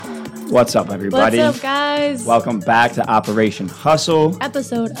What's up, everybody? What's up, guys? Welcome back to Operation Hustle.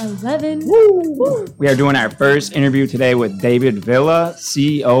 Episode 11. Woo! We are doing our first interview today with David Villa,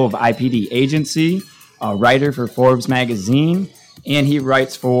 CEO of IPD Agency, a writer for Forbes magazine, and he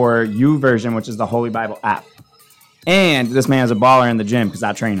writes for YouVersion, which is the Holy Bible app. And this man is a baller in the gym because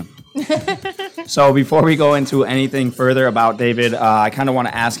I train him. So before we go into anything further about David, I kind of want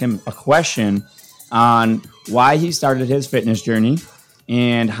to ask him a question on why he started his fitness journey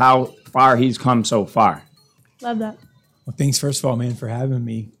and how far he's come so far. Love that. Well, thanks, first of all, man, for having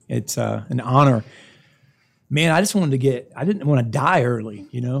me. It's an honor. Man, I didn't want to die early,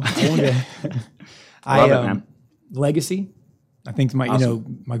 you know? I wanted to, Love it, man. Legacy. I think my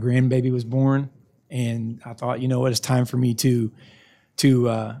grandbaby was born, and I thought, you know what, it's time for me to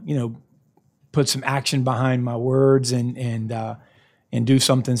put some action behind my words and do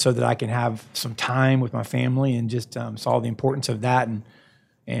something so that I can have some time with my family, and just saw the importance of that, and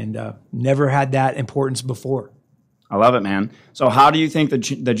never had that importance before. I love it, man. So how do you think the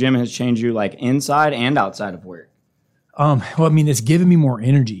gym has changed you, like inside and outside of work? Well, I mean, it's given me more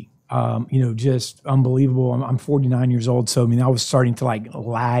energy. Just unbelievable. I'm 49 years old, so I mean, I was starting to like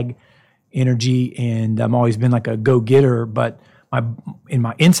lag energy, and I've always been like a go-getter, but my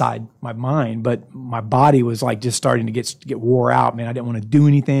mind, but my body was like just starting to get wore out. Man, I didn't want to do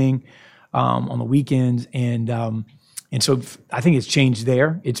anything on the weekends, and so I think it's changed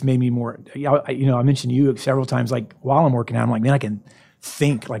there. It's made me more. I mentioned you several times, like while I'm working out, I'm like, man, I can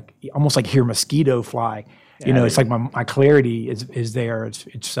think, like almost like hear mosquito fly. Yeah, it's like my clarity is there.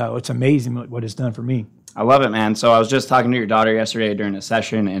 It's amazing what it's done for me. I love it, man. So I was just talking to your daughter yesterday during a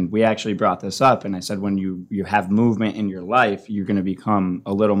session, and we actually brought this up. And I said, when you have movement in your life, you're going to become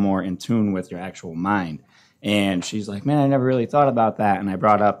a little more in tune with your actual mind. And she's like, man, I never really thought about that. And I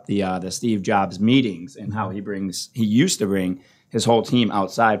brought up the Steve Jobs meetings and how he used to bring his whole team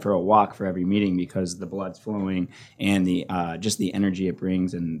outside for a walk for every meeting because the blood's flowing and the just the energy it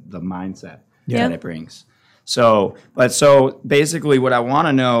brings and the mindset that it brings. So basically what I want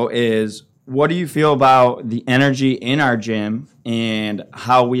to know is, what do you feel about the energy in our gym and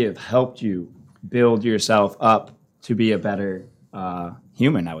how we have helped you build yourself up to be a better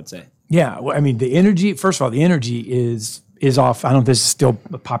human, I would say? Yeah, well, I mean, the energy, first of all, the energy is off. I don't know if this is still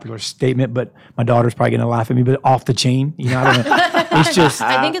a popular statement, but my daughter's probably going to laugh at me, but off the chain. You know, I don't know. It's just.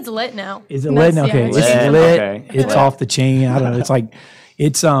 I think it's lit now. Is it lit? Okay. It's lit. Okay. It's off the chain. I don't know. It's like,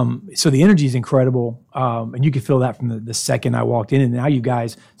 so the energy is incredible. And you could feel that from the second I walked in. And now you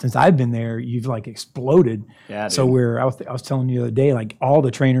guys, since I've been there, you've like exploded. Yeah, dude. So I was telling you the other day, like all the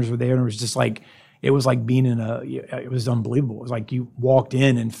trainers were there, and it was just like, it was like being it was unbelievable. It was like you walked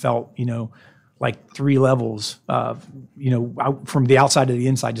in and felt, like 3 levels of, from the outside to the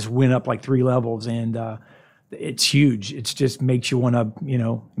inside, just went up like 3 levels. And it's huge. It just makes you want to,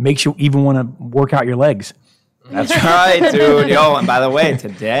 makes you even want to work out your legs. That's right, dude. Yo, and by the way,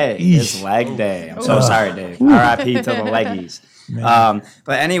 today is leg day. I'm so sorry, Dave. R.I.P. to the leggies.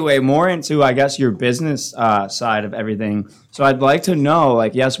 But anyway, more into, I guess, your business side of everything. So I'd like to know,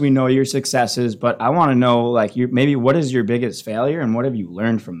 like, yes, we know your successes, but I want to know, like, maybe what is your biggest failure and what have you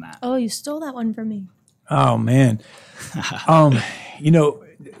learned from that? Oh, you stole that one from me. Oh, man. The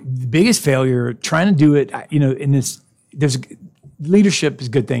biggest failure, trying to do it, leadership is a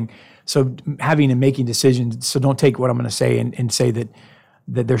good thing. So having and making decisions, so don't take what I'm going to say and say that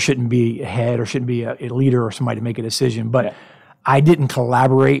there shouldn't be a head or shouldn't be a leader or somebody to make a decision. But I didn't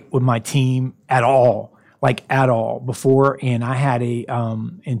collaborate with my team at all before. And I had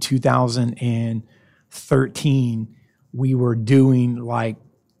in 2013, we were doing like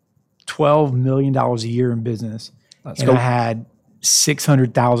 $12 million a year in business. I had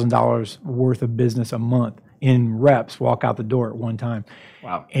 $600,000 worth of business a month in reps walk out the door at one time.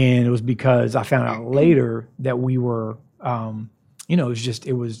 Wow. And it was because I found out later that we were, there was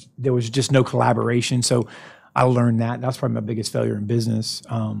just no collaboration. So I learned that. That's probably my biggest failure in business.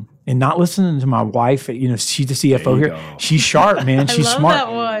 And not listening to my wife, she's the CFO here. Go. She's sharp, man. She's smart.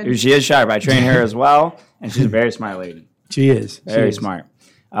 That one. Dude, she is sharp. I train her as well, and she's a very smart lady. She is. Very smart.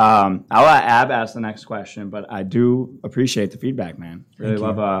 I'll let Ab ask the next question, but I do appreciate the feedback, man. Really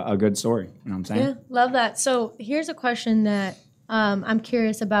love a good story. You know what I'm saying? Yeah, love that. So here's a question that I'm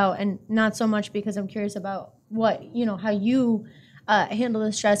curious about, and not so much because I'm curious about what, how you handle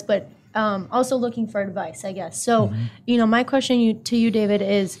the stress, but also looking for advice, I guess. So, my question to you, David,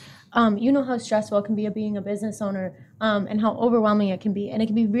 is, how stressful it can be being a business owner, and how overwhelming it can be. And it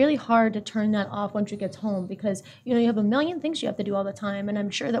can be really hard to turn that off once you get home because, you have a million things you have to do all the time. And I'm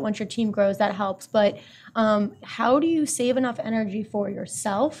sure that once your team grows, that helps. But how do you save enough energy for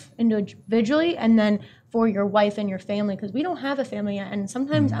yourself individually and then for your wife and your family, because we don't have a family yet. And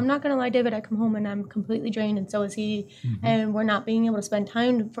sometimes, I'm not going to lie, David, I come home and I'm completely drained, and so is he. And we're not being able to spend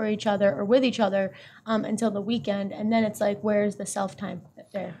time for each other or with each other until the weekend. And then it's like, where's the self-time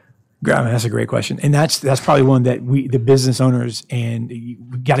there? That's a great question, and that's probably one that the business owners, and we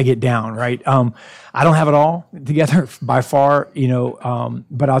got to get down, right. I don't have it all together by far,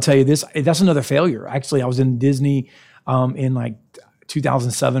 but I'll tell you this: that's another failure. Actually, I was in Disney in like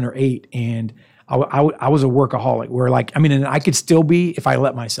 2007 or 8, and I was a workaholic. Where and I could still be if I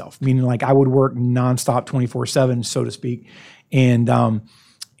let myself. Meaning, like I would work nonstop, 24/7, so to speak,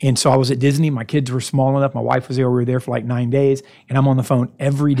 And so I was at Disney. My kids were small enough. My wife was there. We were there for like 9 days. And I'm on the phone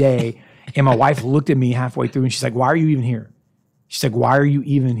every day. And my wife looked at me halfway through and she's like, "Why are you even here?" She's like, "Why are you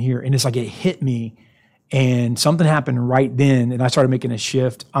even here?" And it's like it hit me. And something happened right then. And I started making a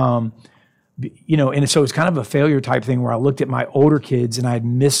shift. And so it's kind of a failure type thing where I looked at my older kids and I had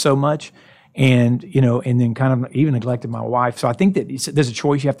missed so much. And, and then kind of even neglected my wife. So I think that there's a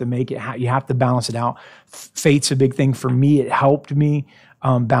choice you have to make. You have to balance it out. Fate's a big thing for me. It helped me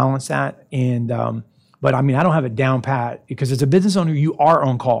balance that. And, but I don't have it down pat, because as a business owner, you are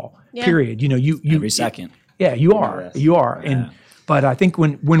on call, period. You every second. Yeah, you are. Yeah. And, but I think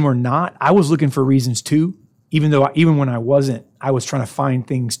when we're not, I was looking for reasons too, even when I wasn't, I was trying to find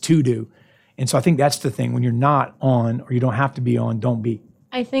things to do. And so I think that's the thing: when you're not on, or you don't have to be on, don't be.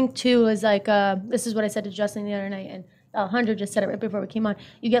 I think too is like, this is what I said to Justin the other night, and Alejandro just said it right before we came on.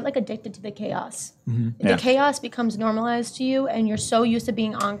 You get like addicted to the chaos. The chaos becomes normalized to you, and you're so used to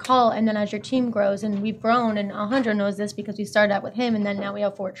being on call. And then as your team grows, and we've grown, and Alejandro knows this because we started out with him, and then now we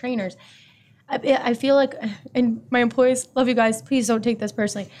have 4 trainers. I feel like, and my employees, love you guys, please don't take this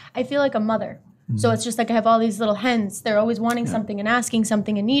personally. I feel like a mother. So it's just like I have all these little hens. They're always wanting something and asking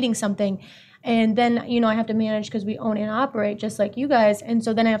something and needing something. And then, I have to manage, because we own and operate just like you guys. And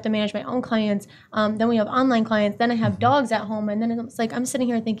so then I have to manage my own clients. Then we have online clients. Then I have dogs at home. And then it's like I'm sitting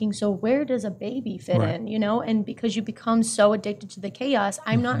here thinking, so where does a baby fit in, And because you become so addicted to the chaos,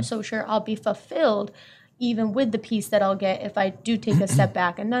 I'm not so sure I'll be fulfilled even with the peace that I'll get if I do take a step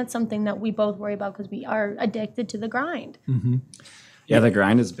back. And that's something that we both worry about, because we are addicted to the grind. Yeah, the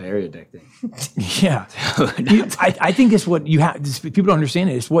grind is very addicting. Yeah, I think it's what you have. People don't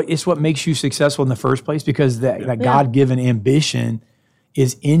understand it. It's what makes you successful in the first place, because that God-given ambition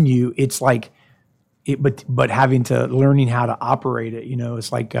is in you. It's like, but having to learning how to operate it.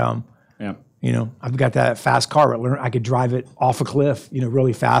 It's like, I've got that fast car, but I could drive it off a cliff,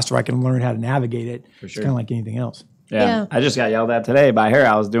 really fast, or I can learn how to navigate it. For sure. It's kind of like anything else. Yeah. I just got yelled at today by her.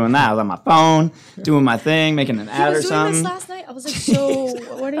 I was doing that. I was on my phone, doing my thing, making an ad or something. Doing this last night. I was like,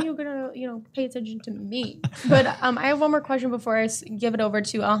 so when are you gonna, pay attention to me? But I have one more question before I give it over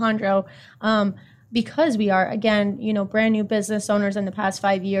to Alejandro. Because we are, again, brand new business owners in the past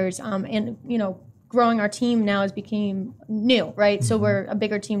 5 years, and growing our team now has become new, right? So we're a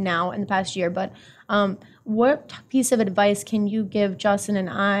bigger team now in the past year. But what piece of advice can you give Justin and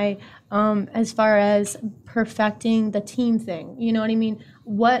I as far as perfecting the team thing? You know what I mean?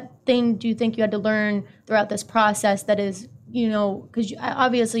 What thing do you think you had to learn throughout this process that is, because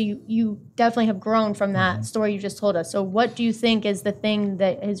obviously you definitely have grown from that story you just told us. So what do you think is the thing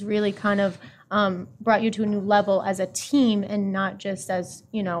that has really kind of brought you to a new level as a team, and not just as,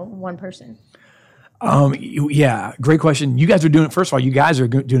 one person? Yeah, great question. You guys are doing, first of all, you guys are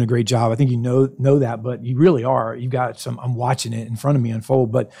doing a great job. I think you know that, but you really are. You've got I'm watching it in front of me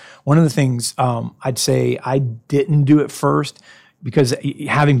unfold. But one of the things I'd say I didn't do it first, because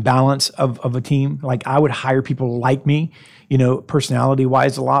having balance of a team, like I would hire people like me, personality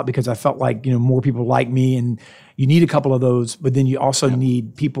wise a lot, because I felt like, more people like me, and you need a couple of those, but then you also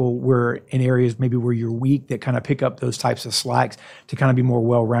need people where in areas maybe where you're weak that kind of pick up those types of slacks to kind of be more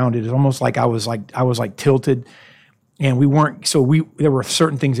well-rounded. It's almost like I was tilted, and there were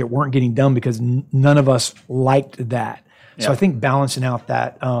certain things that weren't getting done because none of us liked that. Yeah. So I think balancing out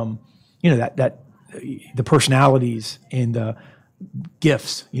that, that the personalities and the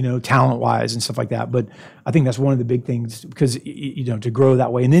gifts, talent-wise and stuff like that. But I think that's one of the big things, because to grow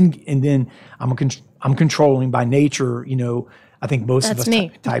that way. And then I'm controlling by nature. I think most of us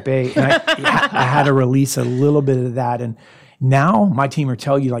type A. And I had to release a little bit of that. And now my team will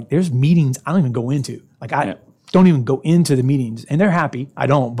tell you, like, there's meetings I don't even go into. Like I don't even go into the meetings, and they're happy I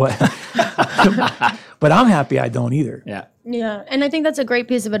don't. But but I'm happy I don't either. Yeah. Yeah, and I think that's a great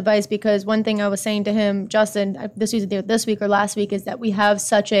piece of advice, because one thing I was saying to him, Justin, this was either this week or last week, is that we have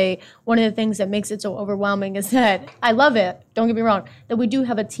one of the things that makes it so overwhelming is that, I love it, don't get me wrong, that we do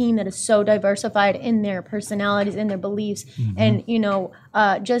have a team that is so diversified in their personalities, in their beliefs, and,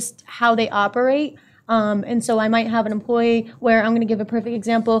 just how they operate. And so I might have an employee where I'm going to give a perfect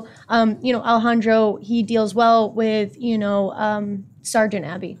example. Alejandro, he deals well with, Sergeant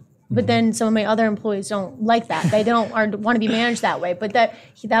Abby. But then some of my other employees don't like that. They don't want to be managed that way. But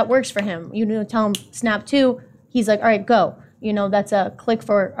that works for him. Tell him snap 2. He's like, all right, go. That's a click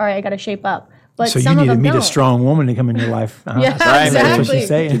for, all right, I got to shape up. But so some you need of to them meet don't. a strong woman to come in your life. Yeah, right, exactly. That's what she's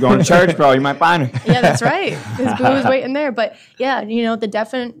saying. You're going to church, bro. You might find her. Yeah, that's right. His boo is waiting there. But yeah,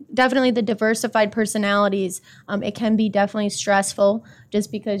 definitely the diversified personalities, it can be definitely stressful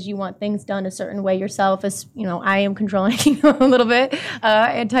just because you want things done a certain way yourself. As I am controlling a little bit,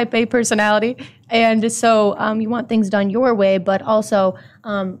 and type A personality. And so you want things done your way, but also,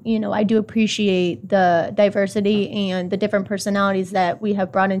 I do appreciate the diversity and the different personalities that we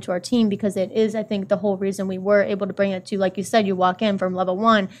have brought into our team, because it is, I think, the whole reason we were able to bring it to, like you said, you walk in from level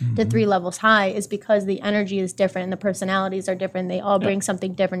 1 to 3 levels high is because the energy is different and the personalities are different. They all bring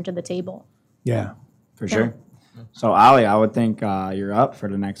something different to the table. Yeah. For sure. So, Ali, I would think you're up for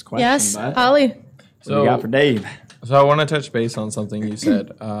the next question. Yes, but Ali. What do you got for Dave? So I want to touch base on something you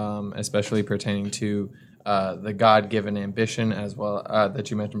said, especially pertaining to the God-given ambition, as well that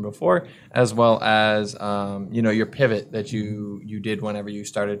you mentioned before, as well as your pivot that you did whenever you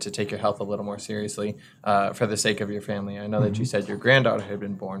started to take your health a little more seriously for the sake of your family. I know that you said your granddaughter had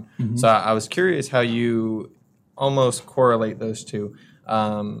been born, so I was curious how you almost correlate those two,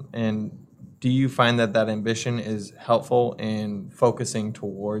 and do you find that ambition is helpful in focusing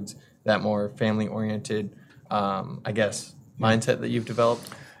towards that more family-oriented mindset that you've developed?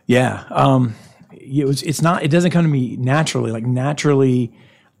 Yeah. It doesn't come to me naturally. Like naturally,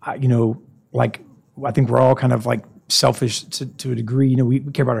 I think we're all kind of like selfish to a degree. We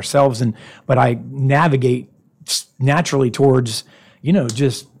care about ourselves, but I navigate naturally towards,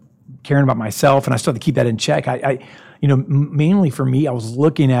 just caring about myself, and I still have to keep that in check. Mainly for me, I was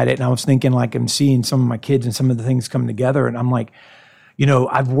looking at it and I was thinking, like, I'm seeing some of my kids and some of the things coming together, and I'm like,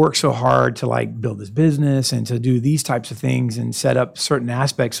 I've worked so hard to like build this business and to do these types of things and set up certain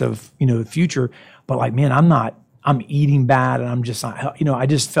aspects of, the future. But like, man, I'm eating bad, and I'm just, I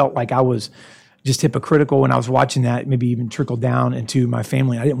just felt like I was just hypocritical when I was watching that, maybe even trickle down into my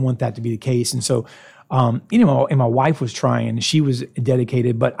family. I didn't want that to be the case. And so, and my wife was trying, and she was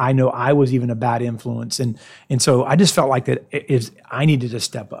dedicated, but I know I was even a bad influence. And so I just felt like I needed to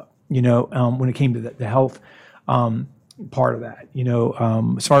step up, when it came to the health, part of that,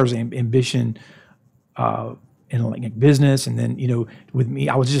 as far as ambition, in like business. And then, with me,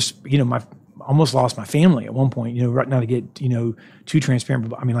 I was just, almost lost my family at one point, right now to get, too transparent.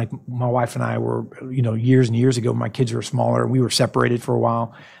 But I mean, like my wife and I were, years and years ago, my kids were smaller and we were separated for a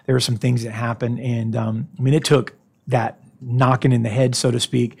while. There were some things that happened. And, it took that knocking in the head, so to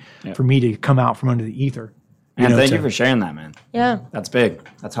speak, for me to come out from under the ether. And thank you for sharing that, man. Yeah. That's big.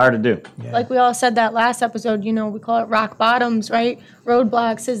 That's hard to do. Yeah. Like we all said that last episode, we call it rock bottoms, right?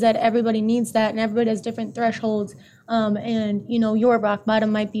 Roadblocks is that everybody needs that, and everybody has different thresholds. And your rock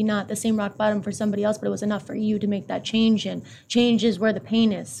bottom might be not the same rock bottom for somebody else, but it was enough for you to make that change, and change is where the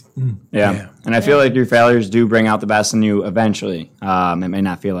pain is. Yeah. And I feel like your failures do bring out the best in you eventually. It may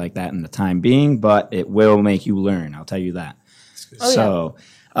not feel like that in the time being, but it will make you learn. I'll tell you that.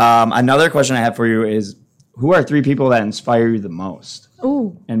 Another question I have for you is, who are 3 people that inspire you the most?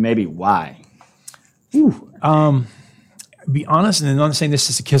 Ooh. And maybe why? Be honest, and I'm not saying this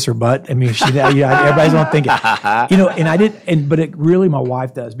is to kiss her butt. I mean, everybody's not thinking, but it really, my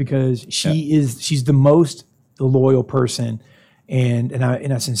wife does, because she's the most loyal person, and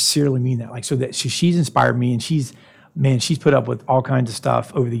I sincerely mean that. Like, so that she's inspired me, and she's put up with all kinds of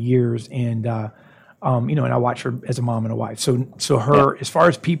stuff over the years, and and I watch her as a mom and a wife. So her, as far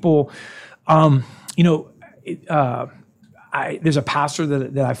as people, there's a pastor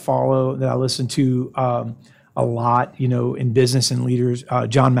that I follow, that I listen to a lot, in business and leaders.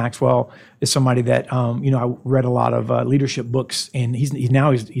 John Maxwell is somebody that, I read a lot of leadership books, and he's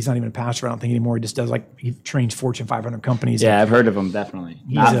not even a pastor, I don't think, anymore. He just does, he trains Fortune 500 companies. Yeah, I've heard of him, definitely.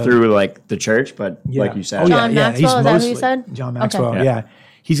 Not through like the church, but like you said. John Maxwell, is that who you said? John Maxwell, Okay. yeah.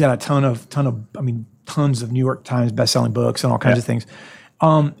 He's got a ton of, tons of New York Times best-selling books and all kinds of things.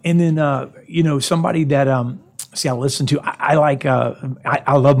 And then, somebody that, I listen to,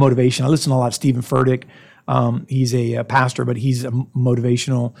 I love motivation. I listen to a lot of Stephen Furtick. He's a pastor, but he's a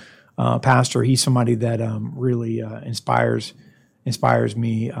motivational pastor. He's somebody that really inspires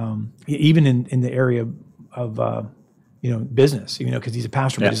me, even in the area of business. Because he's a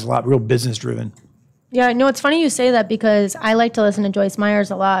pastor, but he's a lot real business driven. Yeah, no, it's funny you say that, because I like to listen to Joyce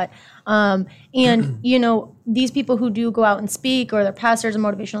Myers a lot. And, these people who do go out and speak, or they're pastors and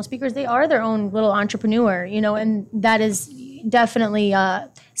motivational speakers, they are their own little entrepreneur, and that is, definitely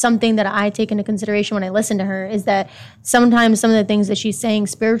something that I take into consideration when I listen to her is that sometimes some of the things that she's saying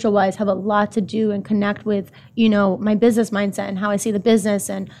spiritual wise have a lot to do and connect with, my business mindset and how I see the business.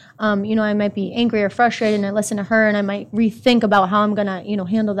 And, I might be angry or frustrated and I listen to her and I might rethink about how I'm going to,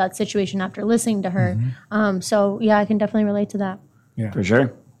 handle that situation after listening to her. So yeah, I can definitely relate to that. Yeah, For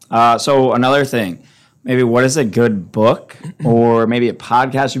sure. So another thing, maybe what is a good book or maybe a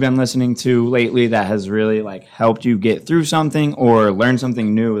podcast you've been listening to lately that has really like helped you get through something or learn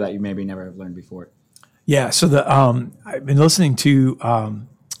something new that you maybe never have learned before? Yeah. So I've been listening to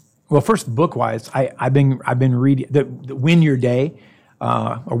first book wise, I've been reading the Win Your Day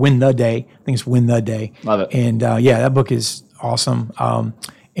or Win the Day. I think it's Win the Day. Love it. And that book is awesome.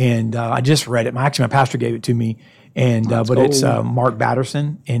 And I just read it. My pastor gave it to me. And it's Mark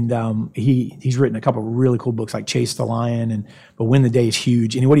Batterson, and he's written a couple of really cool books like Chase the Lion, but Win the Day is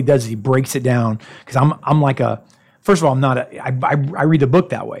huge. And what he does is he breaks it down because I'm like first of all, I read the book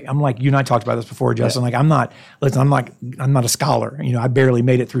that way. I'm like, you and I talked about this before, Justin. Like I'm not a scholar. I barely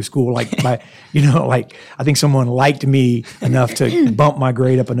made it through school. Like I think someone liked me enough to bump my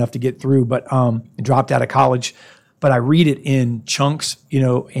grade up enough to get through, but dropped out of college. But I read it in chunks,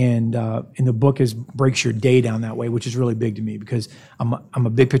 and the book breaks your day down that way, which is really big to me because I'm a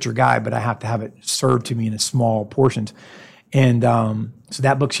big picture guy, but I have to have it served to me in a small portions. And so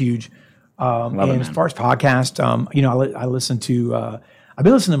that book's huge. As far as podcast, I listen to, I've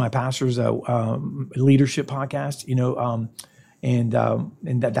been listening to my pastor's leadership podcast, and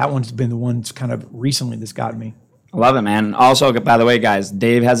that one's been the one that's kind of recently that's gotten me. I love it, man. Also, by the way, guys,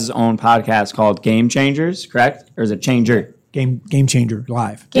 Dave has his own podcast called Game Changers, correct? Or is it Changer? Game Changer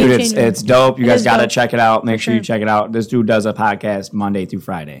Live. Dude, it's dope. You guys got to check it out. Make sure you check it out. This dude does a podcast Monday through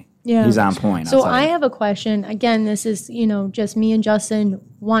Friday. Yeah. He's on point. So I have a question. Again, this is, just me and Justin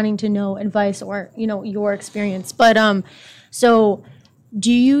wanting to know advice or, your experience. But so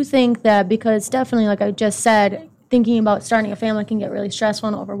do you think that, because definitely, like I just said, thinking about starting a family can get really stressful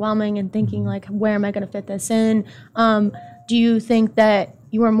and overwhelming and thinking like, where am I going to fit this in? Do you think that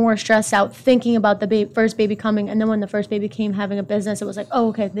you were more stressed out thinking about the first baby coming, and then when the first baby came, having a business, it was like, oh,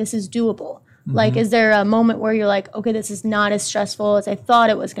 okay, this is doable? Mm-hmm. Like, is there a moment where you're like, okay, this is not as stressful as I thought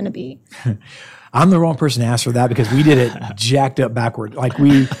it was going to be? I'm the wrong person to ask for that because we did it jacked up backward. Like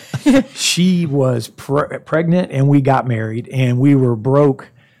she was pregnant and we got married and we were broke,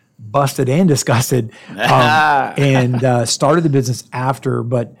 busted and disgusted, and started the business after.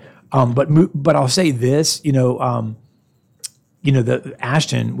 But I'll say this, the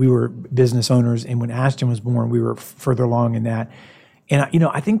Ashton, we were business owners, and when Ashton was born, we were further along in that. And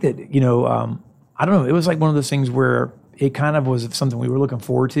I think that I don't know, it was like one of those things where it kind of was something we were looking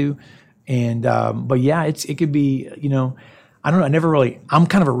forward to, and but yeah, it could be I don't know. I'm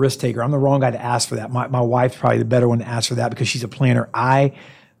kind of a risk taker. I'm the wrong guy to ask for that. My wife's probably the better one to ask for that because she's a planner. I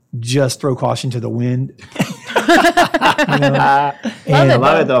just throw caution to the wind. I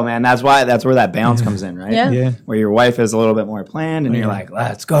love it though, man. That's where that balance comes in, right? Yeah. Where your wife is a little bit more planned and you're like,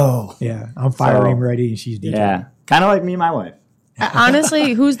 let's go. Yeah. I'm firing ready and she's detailed. Yeah. Kind of like me and my wife.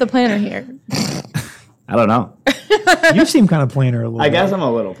 Honestly, who's the planner here? I don't know. You seem kind of planner a little I bit. guess I'm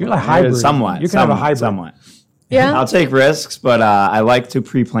a little. You're like hybrid. Somewhat. You're kind of a hybrid. Somewhat. Yeah. I'll take risks, but I like to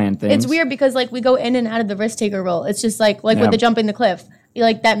pre-plan things. It's weird because like we go in and out of the risk taker role. It's just like with the jumping the cliff.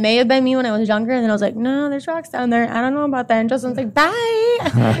 Like that may have been me when I was younger, and then I was like, no, there's rocks down there. I don't know about that. And Justin's like, bye.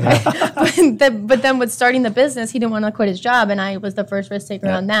 but then with starting the business, he didn't want to quit his job, and I was the first risk taker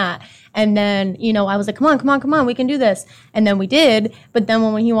on that. And then, I was like, come on, we can do this. And then we did. But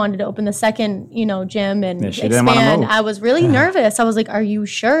then when he wanted to open the second, gym and expand, I was really nervous. I was like, are you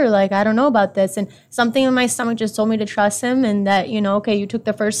sure? Like, I don't know about this. And something in my stomach just told me to trust him and that, okay, you took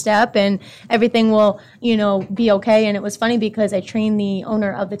the first step and everything will, be okay. And it was funny because I trained the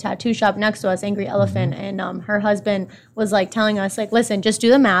owner of the tattoo shop next to us, Angry Elephant, and her husband was like telling us, like, listen, just do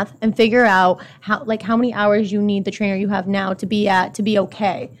the math and figure out how many hours you need the trainer you have now to be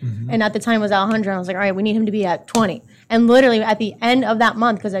okay. And at the time it was at 100. I was like, all right, we need him to be at 20. And literally at the end of that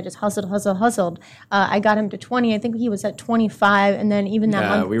month, because I just hustled, I got him to 20. I think he was at 25, and then even that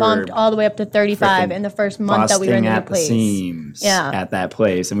month bumped all the way up to 35 in the first month that we were in the place. Seams at that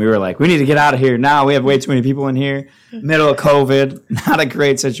place, and we were like, we need to get out of here now. We have way too many people in here. Middle of COVID, not a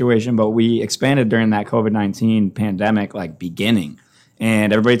great situation, but we expanded during that COVID-19 pandemic, like beginning,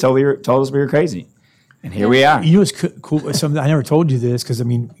 and everybody told us we were crazy. And here we are. It's cool. Something I never told you this because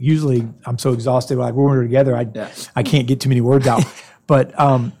usually I'm so exhausted. Like when we're together, I can't get too many words out. But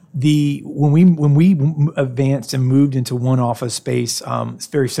when we advanced and moved into one office space, it's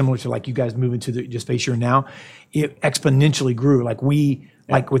very similar to like you guys moving to the space you're in now. It exponentially grew. Like we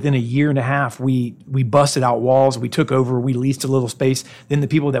Like within a year and a half, we busted out walls. We took over. We leased a little space. Then the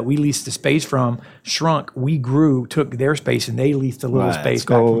people that we leased the space from shrunk. We grew, took their space, and they leased a little space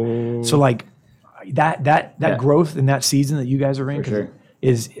back. So like that growth in that season that you guys are in,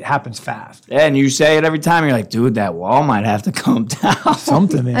 it happens fast. Yeah, and you say it every time. You're like, dude, that wall might have to come down.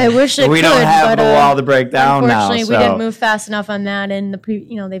 Something, man. I wish it could. We don't have the wall to break down now. Unfortunately, we didn't move fast enough on that, and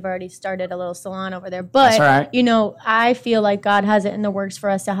they've already started a little salon over there. But that's all right. I feel like God has it in the works for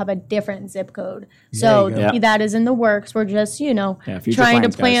us to have a different zip code. So that is in the works. We're just trying to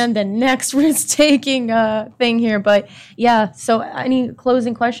plan the next risk-taking thing here. But yeah. So any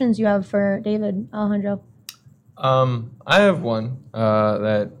closing questions you have for David, Alejandro? I have one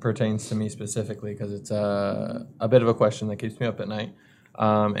that pertains to me specifically because it's a bit of a question that keeps me up at night,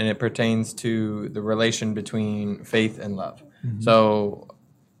 and it pertains to the relation between faith and love. Mm-hmm. So,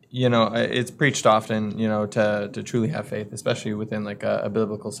 it's preached often, to truly have faith, especially within like a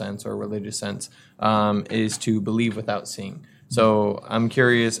biblical sense or a religious sense, is to believe without seeing. So I'm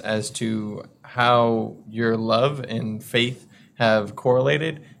curious as to how your love and faith have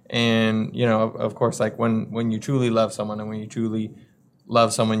correlated. And, of course, like when you truly love someone and when you truly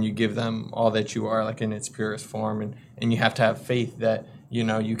love someone, you give them all that you are, like in its purest form. And you have to have faith that,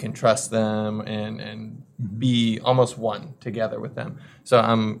 you can trust them and be almost one together with them. So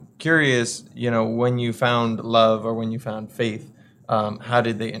I'm curious, when you found love or when you found faith, how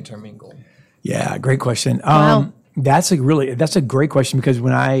did they intermingle? Yeah, great question. Wow. That's a great question because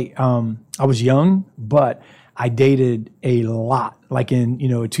when I was young, but I dated a lot. Like in,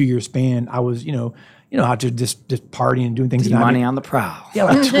 a 2-year span, I was, out there just partying and doing things. Money on the prowl.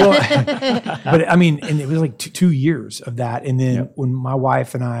 Yeah. But I mean, and it was like 2 years of that. And then when my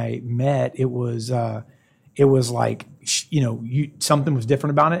wife and I met, it was like, something was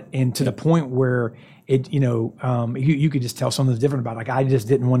different about it. And to the point where it, you could just tell something was different about it. Like I just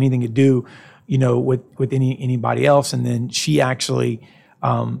didn't want anything to do, with anybody else. And then she actually,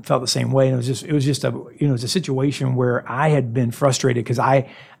 felt the same way. And it was just a situation where I had been frustrated because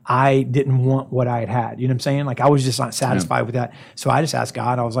I didn't want what I had had. You know what I'm saying? Like I was just not satisfied with that. So I just asked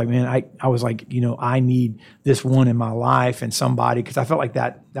God. I was like, man, I was like, I need this one in my life and somebody, because I felt like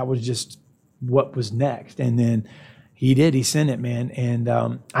that was just what was next. And then he sent it, man. And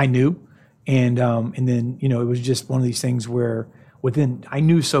I knew. And then, it was just one of these things where I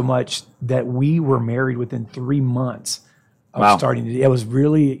knew so much that we were married within 3 months. Starting to, it was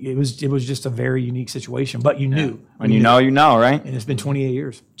just a very unique situation, but you knew. When you know, right? And it's been 28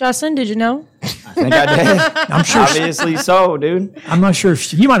 years. Justin, did you know? I think I did. I'm sure. Obviously so, dude. I'm not sure if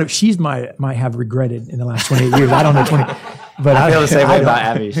she might have regretted in the last 28 years. I don't know 20, but I feel the same way about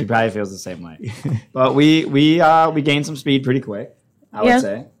Abby. She probably feels the same way. But we gained some speed pretty quick, I would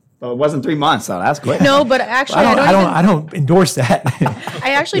say. But it wasn't 3 months, though. That's quick. No, but actually, I don't endorse that.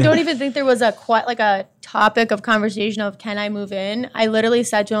 I actually don't even think there was a topic of conversation of can I move in. I literally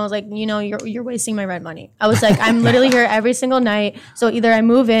said to him, I was like, you're wasting my rent money. I was like, I'm literally here every single night, so either I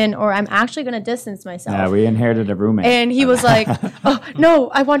move in or I'm actually going to distance myself. Yeah, we inherited a roommate. And he was like, oh no,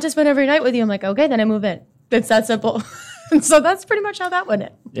 I want to spend every night with you. I'm like, okay, then I move in. It's that simple. So that's pretty much how that went.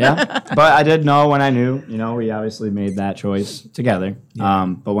 Yeah, but I did know when I knew. We obviously made that choice together. Yeah.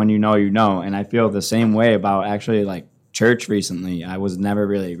 But when you know, and I feel the same way about actually like church recently. I was never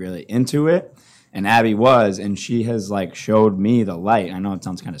really, really into it, and Abby was, and she has like showed me the light. I know it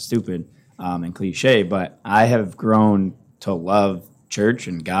sounds kind of stupid and cliche, but I have grown to love church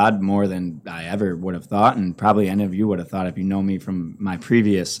and God more than I ever would have thought, and probably any of you would have thought if you know me from my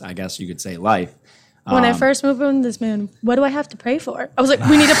previous, I guess you could say, life. When I first moved in this man, what do I have to pray for? I was like,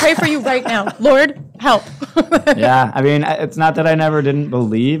 we need to pray for you right now. Lord, help. Yeah, I mean, it's not that I never didn't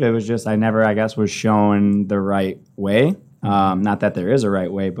believe. It was just I never, I guess, was shown the right way. Not that there is a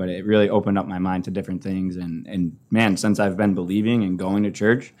right way, but it really opened up my mind to different things. And man, since I've been believing and going to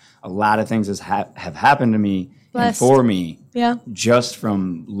church, a lot of things have happened to me and for me just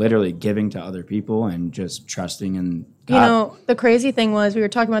from literally giving to other people and just trusting in God. The crazy thing was, we were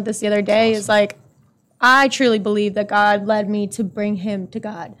talking about this the other day, is like, I truly believe that God led me to bring him to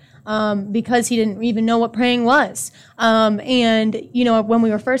God because he didn't even know what praying was. And, when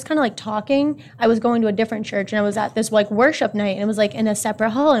we were first kind of like talking, I was going to a different church and I was at this like worship night, and it was like in a separate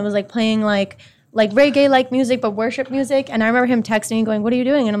hall, and it was like playing like reggae-like music, but worship music. And I remember him texting me going, what are you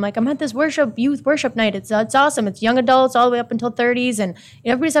doing? And I'm like, I'm at this youth worship night. It's awesome. It's young adults all the way up until 30s. And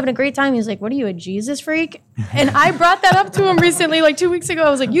everybody's having a great time. He's like, what are you, a Jesus freak? And I brought that up to him recently, like 2 weeks ago. I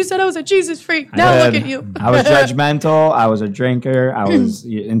was like, you said I was a Jesus freak. Now look at you. I was judgmental. I was a drinker. I was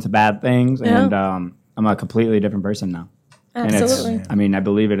into bad things. And I'm a completely different person now. Absolutely. And I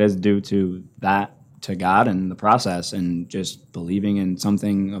believe it is due to that to God in the process and just believing in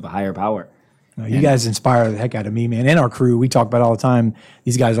something of a higher power. You guys inspire the heck out of me, man, and our crew. We talk about it all the time.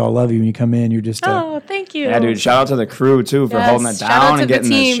 These guys all love you when you come in. You're just Oh, thank you. Yeah, dude. Shout out to the crew too for Yes, holding it shout out down to and the getting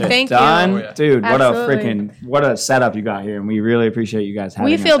this team. shit Thank you. done. Oh, yeah. Dude, Absolutely. what a setup you got here, and we really appreciate you guds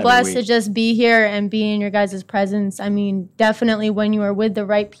having We us feel every blessed to week. just be here and be in your guys' presence. I mean, definitely when you are with the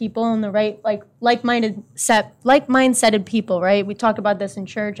right people and the right like-minded people, right? We talk about this in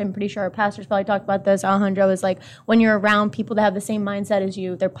church. I'm pretty sure our pastors probably talk about this. Alejandro is like, when you're around people that have the same mindset as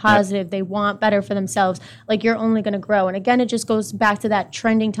you, they're positive, they want better for themselves. Like, you're only going to grow. And again, it just goes back to that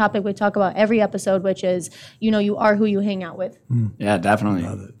trending topic we talk about every episode, which is, you are who you hang out with. Yeah, definitely.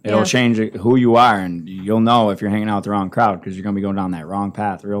 It'll Yeah. change who you are, and you'll know if you're hanging out with the wrong crowd because you're going to be going down that wrong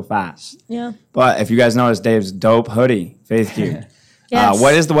path real fast. Yeah. But if you guys notice Dave's dope hoodie, Faith Gear. Yes.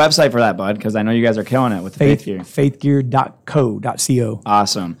 What is the website for that, bud? Because I know you guys are killing it with the Faith Gear. faithgear.co.co.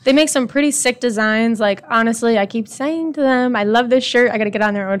 Awesome. They make some pretty sick designs. Like, honestly, I keep saying to them, I love this shirt. I got to get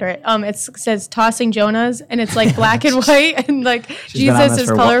on there and order it. It says Tossing Jonahs, and it's like black and white, and like She's been on Jesus this is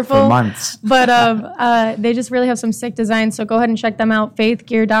for colorful. months. But they just really have some sick designs. So go ahead and check them out.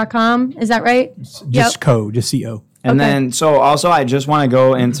 Faithgear.com. Is that right? Just co. And Okay. then, so also, I just want to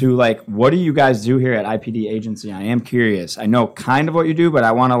go into like, what do you guys do here at IPD Agency? I am curious. I know kind of what you do, but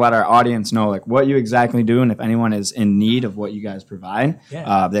I want to let our audience know like what you exactly do, and if anyone is in need of what you guys provide,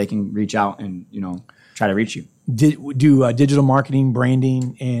 they can reach out and try to reach you. Do digital marketing,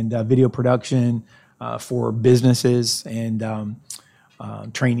 branding, and video production for businesses and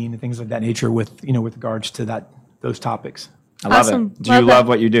training and things of that nature with regards to those topics. I love Awesome. it. Do you Love that. love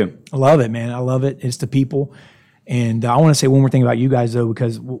what you do? I love it, man. I love it. It's the people. And I want to say one more thing about you guys, though,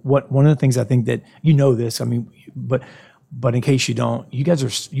 because one of the things I think that this, I mean, but in case you don't, you guys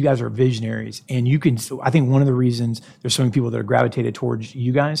are visionaries, and you can. I think one of the reasons there's so many people that are gravitated towards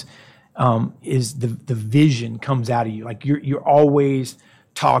you guys is the vision comes out of you. Like you're always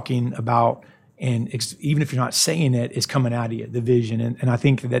talking about, and even if you're not saying it, it's coming out of you, the vision. And I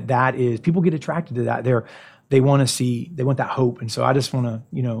think that is, people get attracted to that. They want that hope. And so I just want to,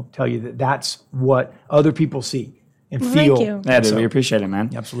 tell you that that's what other people see and feel. Thank you. Yeah, dude, So- we appreciate it, man.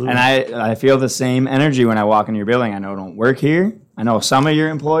 Absolutely. And I feel the same energy when I walk into your building. I know I don't work here. I know some of your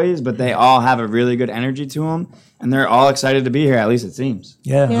employees, but they all have a really good energy to them, and they're all excited to be here. At least it seems.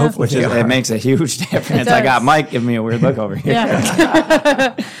 Yeah, Yeah. hopefully. Which is, it makes a huge difference. I got does. Mike giving me a weird look over here.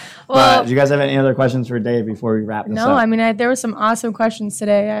 Yeah. But do you guys have any other questions for Dave before we wrap this up? No, I mean, there were some awesome questions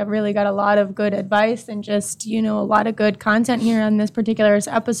today. I really got a lot of good advice and just, a lot of good content here on this particular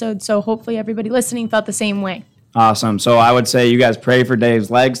episode. So hopefully everybody listening felt the same way. Awesome. So I would say you guys pray for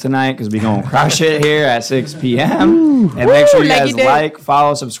Dave's legs tonight because we're going to crush it here at 6 p.m. And make sure you guys Leggy Dave. like,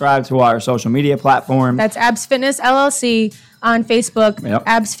 follow, subscribe to our social media platform. That's Abs Fitness LLC on Facebook, Yep.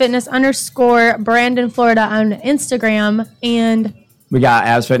 Abs Fitness _ Brandon, Florida on Instagram, and We got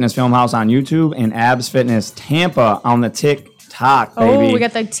Abs Fitness Filmhouse on YouTube and Abs Fitness Tampa on the TikTok, baby. we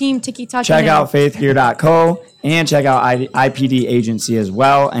got the team Tiki Talk. Check out faithgear.co and check out IPD Agency as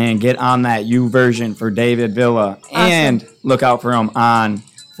well and get on that U version for David Villa. And look out for him on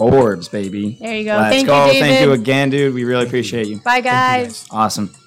Forbes, baby. There you go. Let's Thank you, go. Thank David. you again, dude. We really appreciate you. Bye, guys. Awesome.